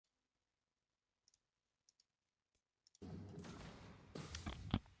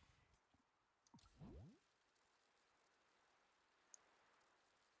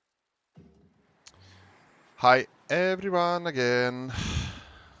Hi everyone again.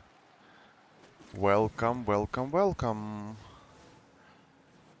 Welcome, welcome, welcome.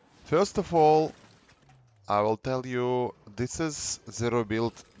 First of all, I will tell you this is zero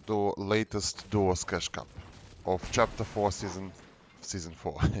build the latest duos cash cup of chapter 4 season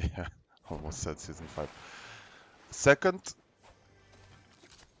 4. Yeah, almost said season 5. Second,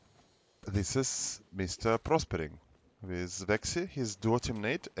 this is Mr. Prospering with Vexy, his duo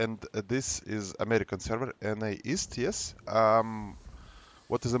teammate, and this is American server NA East, yes.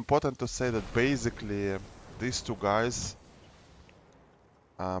 What is important to say that basically these two guys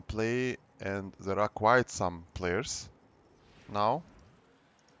play, and there are quite some players now.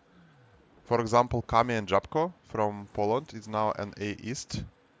 For example, Kami and Jabko from Poland is now an A East,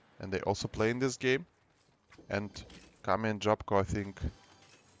 and they also play in this game. And Kami and Jabko, I think,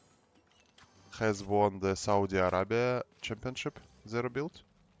 has won the Saudi Arabia Championship zero build,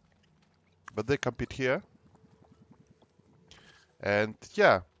 but they compete here. And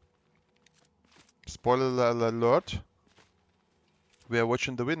yeah, spoiler alert, we are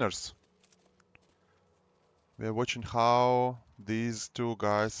watching the winners. We are watching how these two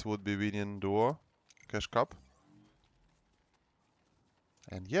guys would be winning duo cash cup.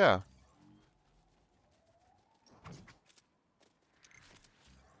 And yeah,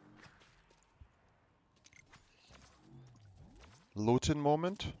 looting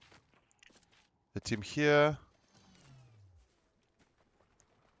moment. The team here.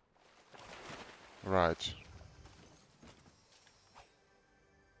 Right.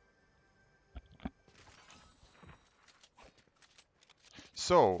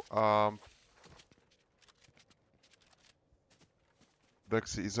 So,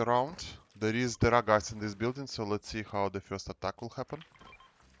 Vexy is around. There are guys in this building, so let's see how the first attack will happen.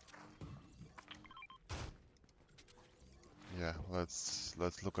 Yeah, let's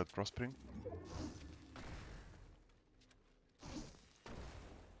look at Prospering.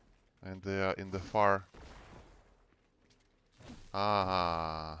 And they are in the far.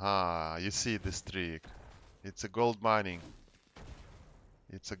 You see this trick. It's a gold mining.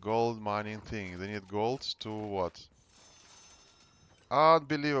 It's a gold mining thing. They need gold to what?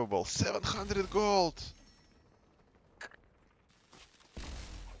 Unbelievable. 700 gold!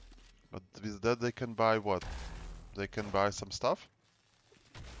 But with that they can buy what? They can buy some stuff?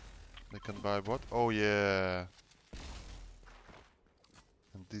 They can buy what? Oh yeah.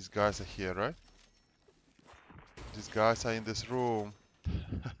 And these guys are here, right? These guys are in this room.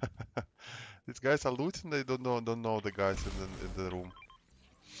 These guys are looting. They don't know the guys in the room.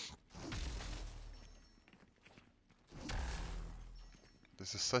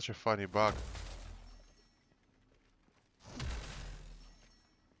 This is such a funny bug.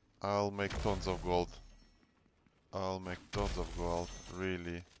 I'll make tons of gold. I'll make tons of gold.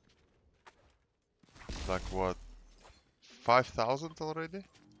 Really. Like what? 5,000 already?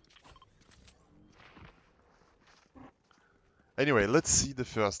 Anyway, let's see the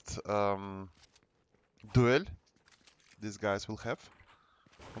first duel these guys will have.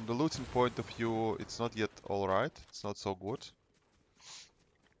 From the looting point of view, it's not yet alright. It's not so good.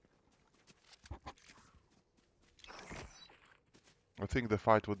 I think the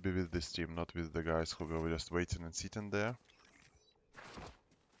fight would be with this team, not with the guys who go just waiting and sitting there.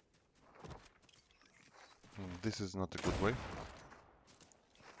 This is not a good way.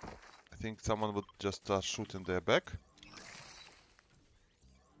 I think someone would just start shooting their back.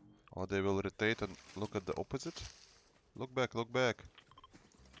 Or they will rotate and look at the opposite. Look back, look back.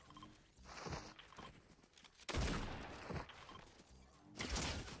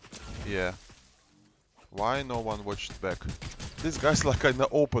 Yeah. Why no one watched back? These guys like in the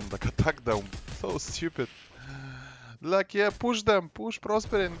open, like attack them. So stupid. Like, yeah, push them. Push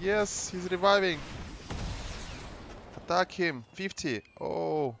Prospering. Yes, he's reviving. Attack him. 50.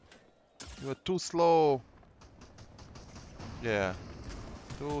 Oh. You're too slow. Yeah.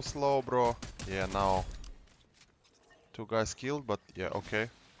 Too slow, bro. Yeah, now. Two guys killed, but yeah, okay.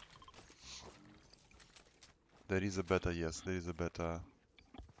 There is a beta, yes. There is a beta.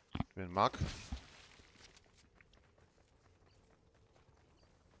 Win Mac.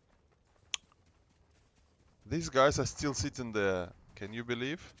 These guys are still sitting there. Can you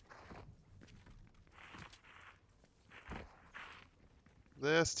believe?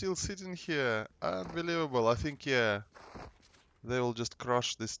 They are still sitting here. Unbelievable. I think, yeah, they will just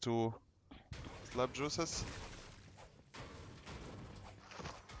crush these two slab juices.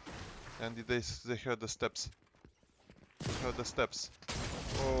 And they heard the steps. They heard the steps.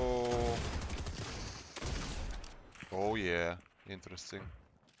 Oh. Oh yeah. Interesting.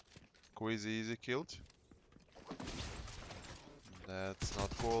 Quizzy easy killed. That's not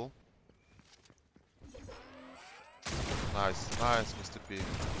cool. Nice, nice, Mr. P.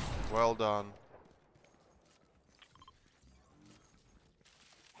 Well done.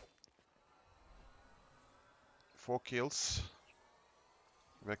 Four kills.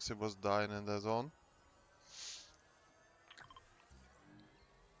 Vexy was dying in the zone.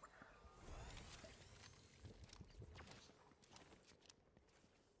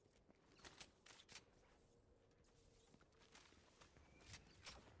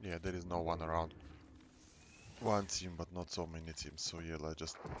 Yeah, there is no one around. One team, but not so many teams. So yeah, let's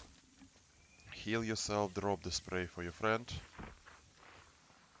just heal yourself, drop the spray for your friend,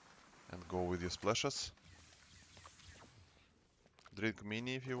 and go with your splashes. Drink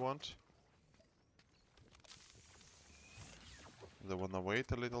mini if you want. They wanna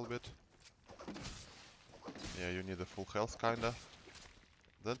wait a little bit. Yeah, you need a full health kinda.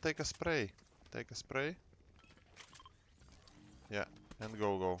 Then take a spray. Take a spray. Yeah, and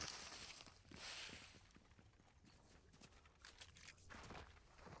go.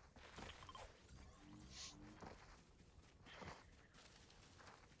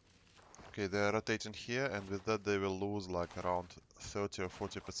 Okay, they're rotating here, and with that they will lose like around 30 or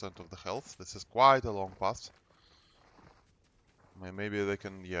 40% of the health. This is quite a long path. Maybe they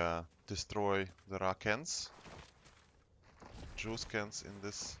can, yeah, destroy the cans. Juice cans in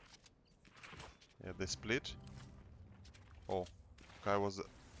this. Yeah, they split. Oh, guy was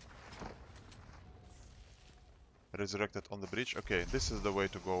resurrected on the bridge. Okay, this is the way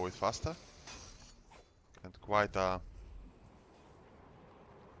to go with faster. And quite a...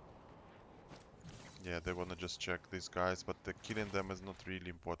 Yeah, they wanna just check these guys, but killing them is not really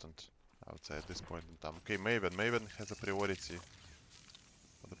important, I would say, at this point in time. Okay, Maven has a priority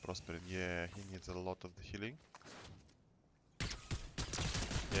for the Prospering. Yeah, he needs a lot of the healing.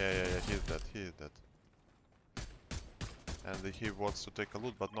 Yeah, he is dead. And he wants to take a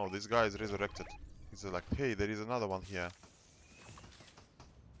loot, but no, this guy is resurrected. He's like, hey, there is another one here.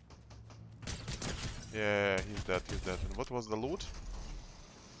 Yeah, he's dead. And what was the loot?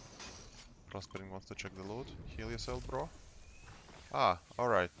 Prospering wants to check the loot. Heal yourself, bro. Ah,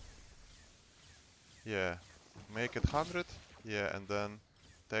 alright. Yeah. Make it 100. Yeah, and then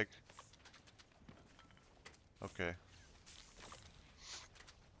take... Okay.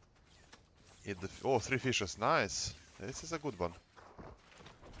 Eat the... Oh, 3 fishes. Nice. This is a good one.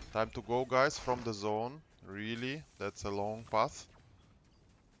 Time to go, guys, from the zone. Really? That's a long path.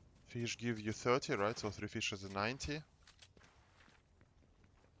 Fish give you 30, right? So 3 fishes is 90.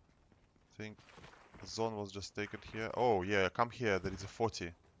 I think the zone was just taken here. Oh, yeah, come here. There is a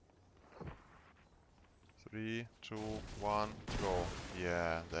 40. 3, 2, 1, go.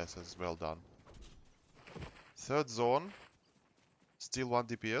 Yeah, this is well done. Third zone. Still 1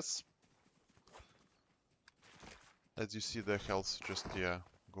 DPS. As you see, the health just, yeah,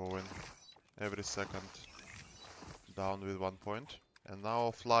 going every second down with 1 point. And now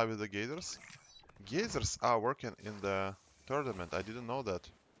I'll fly with the gazers. Gazers are working in the tournament. I didn't know that.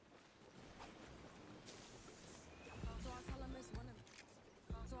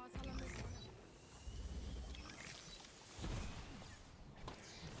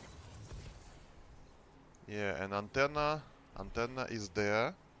 Yeah, and antenna is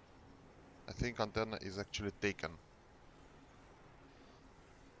there. I think antenna is actually taken.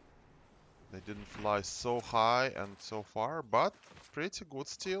 They didn't fly so high and so far, but pretty good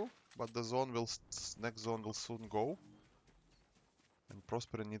still. But the zone will, next zone will soon go. And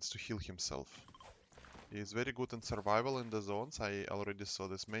Prosper needs to heal himself. He is very good in survival in the zones. I already saw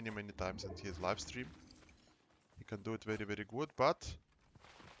this many times in his live stream. He can do it very good, but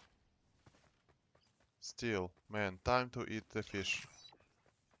still, man, time to eat the fish.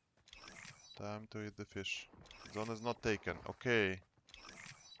 Time to eat the fish. Zone is not taken. Okay.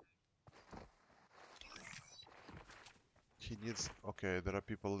 He needs... Okay, there are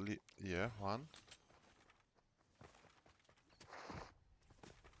people... Yeah, one.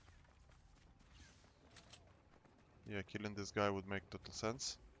 Yeah, killing this guy would make total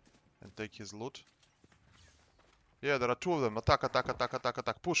sense. And take his loot. Yeah, there are 2 of them.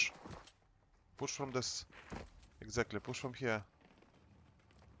 Attack. Push. Push from this. Exactly, push from here.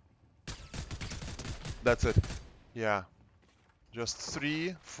 That's it. Yeah. Just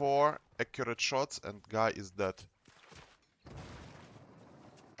 3, 4 accurate shots and guy is dead.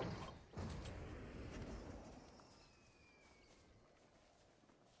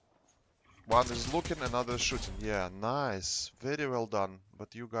 One is looking, another is shooting. Yeah, nice. Very well done.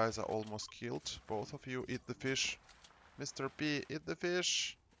 But you guys are almost killed. Both of you. Eat the fish. Mr. P, eat the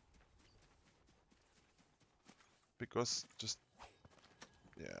fish. Because just...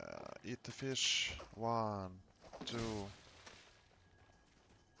 Yeah, eat the fish. 1, 2...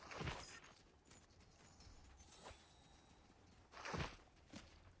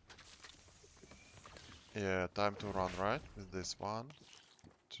 Yeah, time to run, right? With this 1,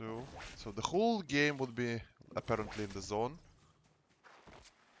 2. So the whole game would be apparently in the zone.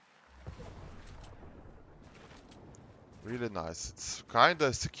 Really nice. It's kinda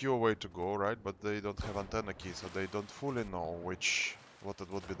a secure way to go, right? But they don't have antenna key, so they don't fully know what it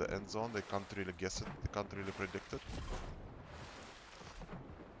would be the end zone. They can't really guess it. They can't really predict it.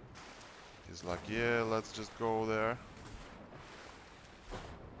 He's like, yeah, let's just go there.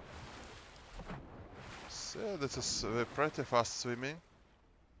 So this is pretty fast swimming.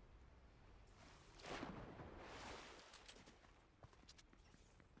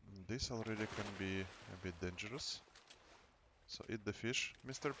 This already can be a bit dangerous. So eat the fish,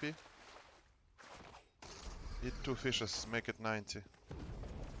 Mr. P. Eat 2 fishes, make it 90.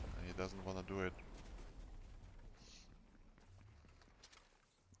 He doesn't want to do it.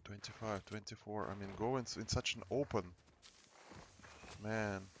 25, 24. I mean, go in such an open.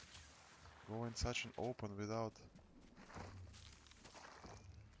 Man. Go in such an open without...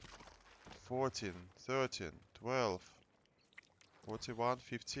 14, 13, 12, 41,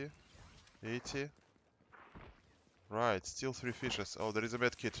 50, 80. Right, still 3 fishes. Oh, there is a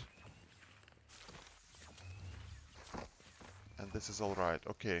med kit. And this is alright.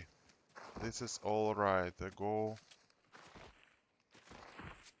 Okay. This is alright. Go...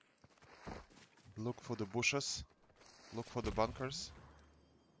 Look for the bushes. Look for the bunkers.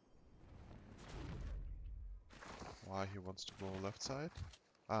 Why he wants to go left side?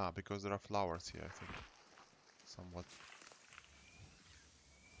 Ah, because there are flowers here, I think. Somewhat.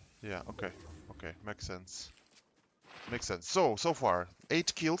 Yeah, okay. Okay, makes sense. Makes sense. So far,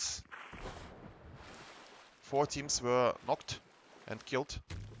 8 kills. 4 teams were knocked and killed.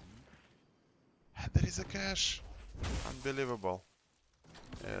 And there is a cache. Unbelievable.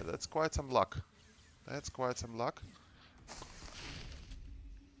 Yeah, that's quite some luck. That's quite some luck.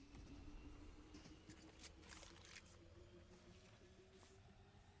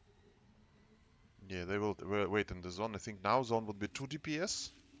 Yeah, they will wait in the zone. I think now zone would be 2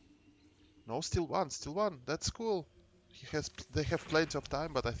 DPS. No, still 1, still 1. That's cool. They have plenty of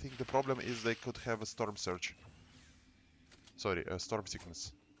time, but I think the problem is they could have a storm surge. Sorry, a storm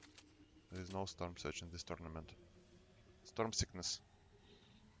sickness. There is no storm surge in this tournament. Storm sickness.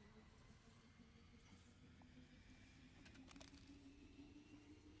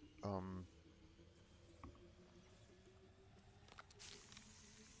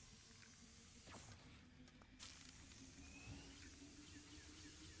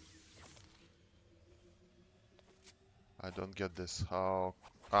 I don't get this. How...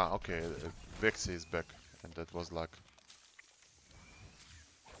 Ah, okay. Vexy is back. And that was luck.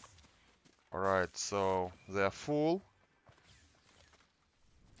 Alright, so they are full.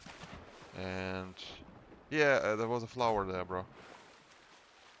 And... Yeah, there was a flower there, bro.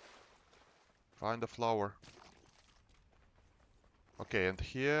 Find a flower. Okay, and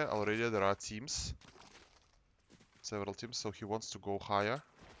here already there are teams. Several teams, so he wants to go higher.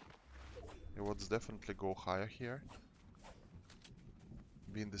 He wants definitely go higher here.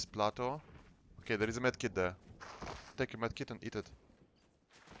 Be in this plateau. Okay, there is a medkit there. Take a medkit and eat it.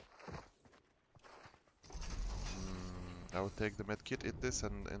 I would take the medkit, eat this,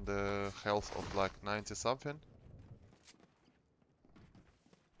 and in the health of like 90 something,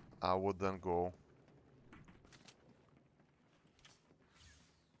 I would then go.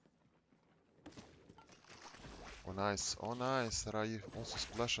 Oh nice, oh nice. Rai also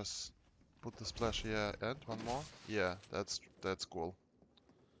splashes. Put the splash, yeah, and one more. Yeah, that's cool.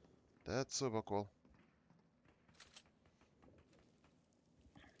 That's super cool.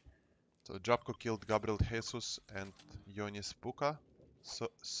 So Jabko killed Gabriel Jesus and Yonis Puka.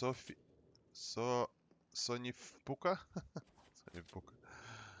 Sonif Puka? Sonif Puka.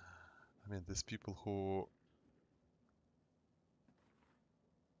 I mean, these people who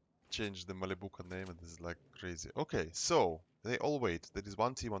changed the Malibuka name, and this is like crazy. Okay, so they all wait. There is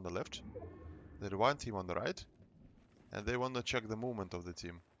one team on the left, there is one team on the right, and they want to check the movement of the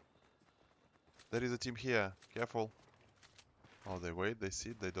team. There is a team here. Careful. Oh, they wait, they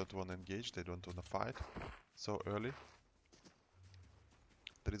see, they don't want to engage, they don't want to fight so early.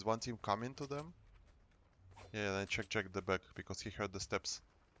 There is one team coming to them. Yeah, then check the back, because he heard the steps.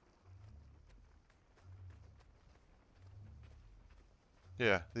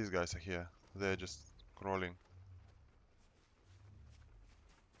 Yeah, these guys are here. They're just crawling.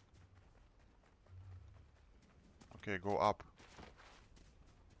 Okay, go up.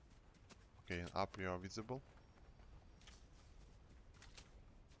 Okay, up you are visible.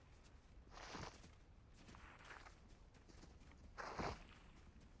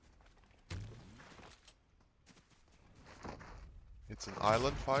 It's an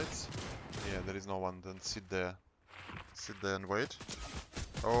island fight. Yeah, there is no one. Then sit there. Sit there and wait.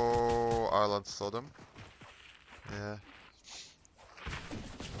 Oh, island saw them. Yeah.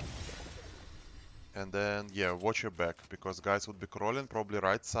 And then, yeah, watch your back, because guys would be crawling, probably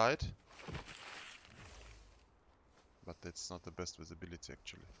right side. But it's not the best visibility,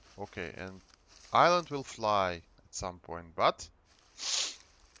 actually. Okay, and island will fly at some point, but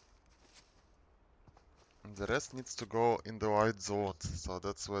the rest needs to go in the white zone. So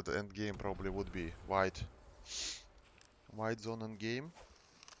that's where the end game probably would be. White zone end game.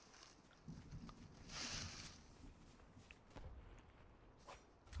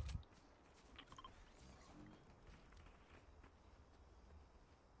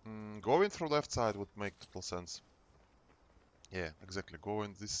 Going through left side would make total sense. Yeah, exactly. Go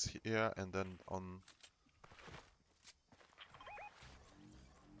in this here and then on.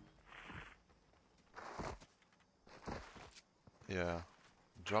 Yeah,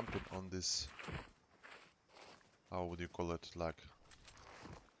 jumping on this. How would you call it? Like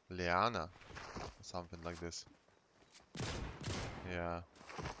liana, or something like this. Yeah.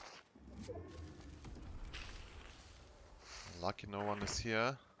 Lucky no one is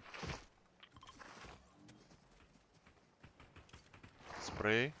here.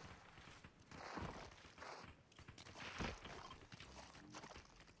 Spray.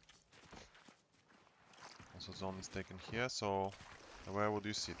 Also zone is taken here, so where would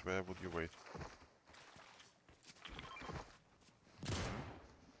you sit? Where would you wait?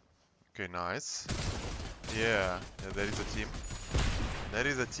 Okay, nice. Yeah, there is a team. There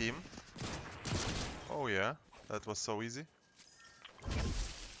is a team. Oh yeah, that was so easy.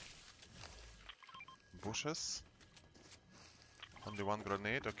 Bushes. Only one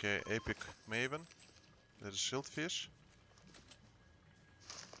grenade. Okay, epic Maven. There's shieldfish.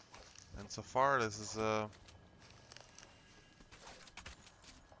 And so far this is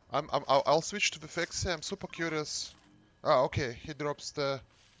I'll switch to the Vexy. I'm super curious. Ah, okay, he drops the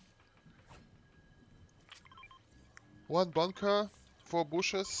one bunker, 4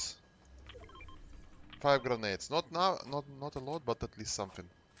 bushes, 5 grenades. Not now, not a lot, but at least something.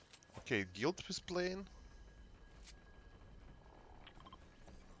 Okay, Guild is playing.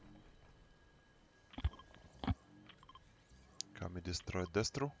 Kami destroyed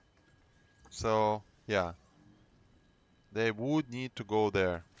Destro. So yeah, they would need to go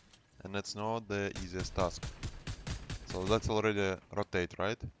there, and that's not the easiest task. So let's already rotate,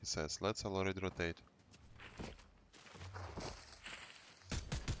 right? He says, let's already rotate.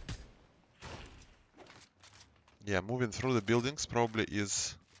 Yeah, moving through the buildings probably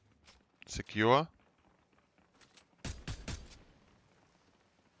is secure.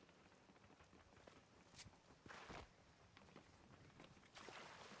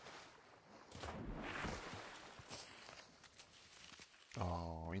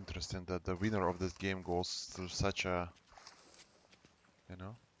 Oh, interesting that the winner of this game goes through such a, you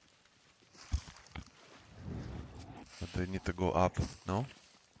know, but they need to go up, no?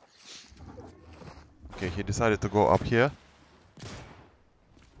 Okay, he decided to go up here.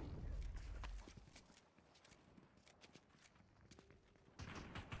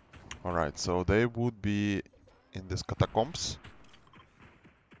 Alright, so they would be in these catacombs.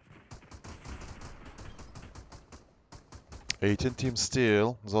 '18 team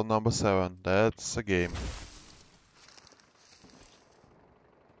still, zone number 7, that's a game.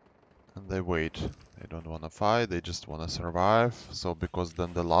 And they wait, they don't wanna fight, they just wanna survive, so because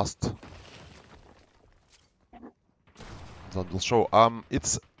then the last zone will show.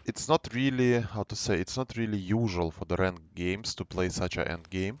 It's not really, how to say, it's not really usual for the ranked games to play such an end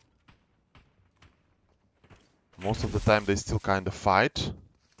game. Most of the time they still kind of fight.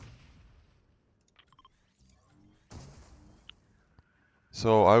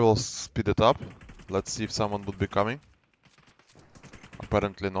 So I will speed it up. Let's see if someone would be coming.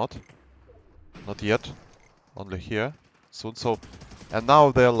 Apparently not. Not yet. Only here. Soon. So, and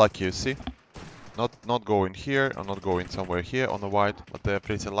now they're lucky, you see? Not going here or not going somewhere here on the white, but they're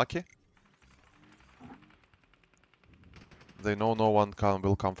pretty lucky. They know no one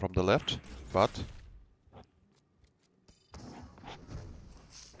will come from the left, but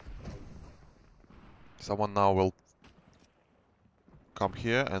someone now will come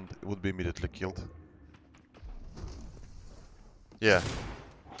here and would be immediately killed. Yeah.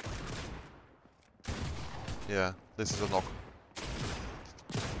 Yeah, this is a knock.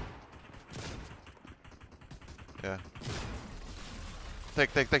 Yeah.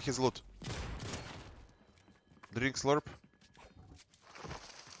 Take his loot. Drink slurp.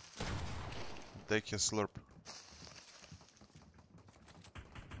 Take his slurp.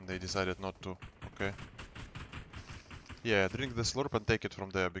 They decided not to. Okay. Yeah, drink the slurp and take it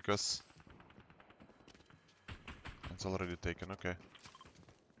from there, because it's already taken. Okay.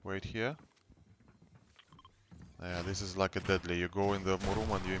 Wait here. Yeah, this is like a deadly. You go in the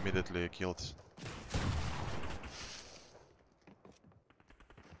room and you immediately killed.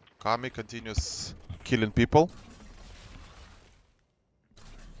 Kami continues killing people.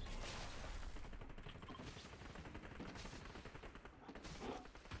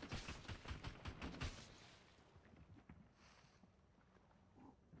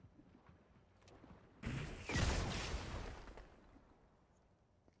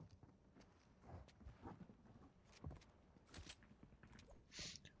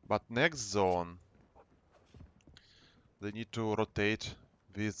 But next zone, they need to rotate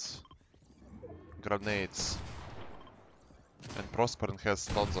with grenades. And Prosperin has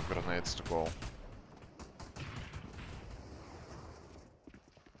tons of grenades to go.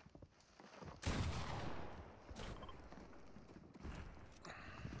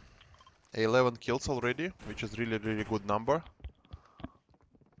 $11 kills already, which is really good number.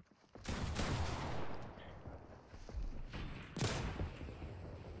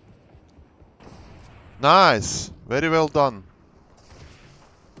 Nice! Very well done.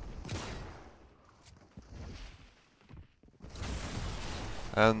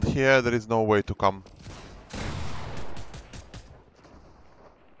 And here there is no way to come.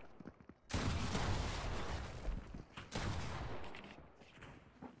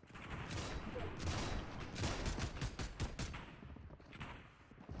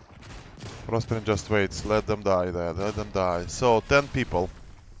 Prosperin just waits. Let them die there. Let them die. So, 10 people.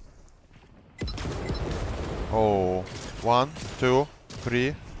 Oh, 1, 2,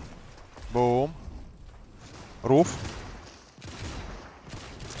 3. Boom. Roof.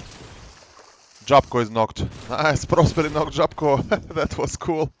 Jabko is knocked. Nice, Prosperin knocked Jabko. That was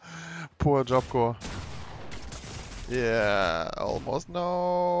cool. Poor Jabko. Yeah, almost.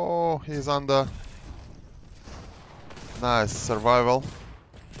 No, he's under. Nice, survival.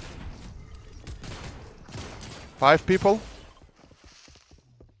 5 people.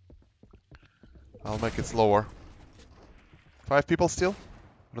 I'll make it slower. 5 people still?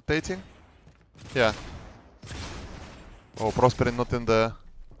 Rotating? Yeah. Oh, Prosperin not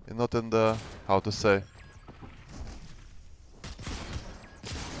in the, how to say.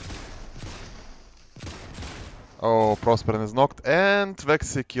 Oh, Prosperin is knocked, and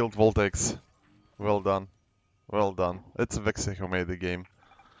Vexy killed Voltex. Well done. Well done. It's Vexy who made the game,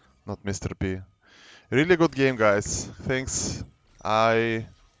 not Mr. P. Really good game, guys. Thanks. I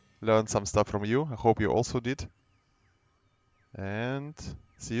learned some stuff from you. I hope you also did. And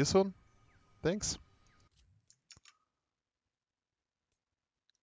see you soon. Thanks.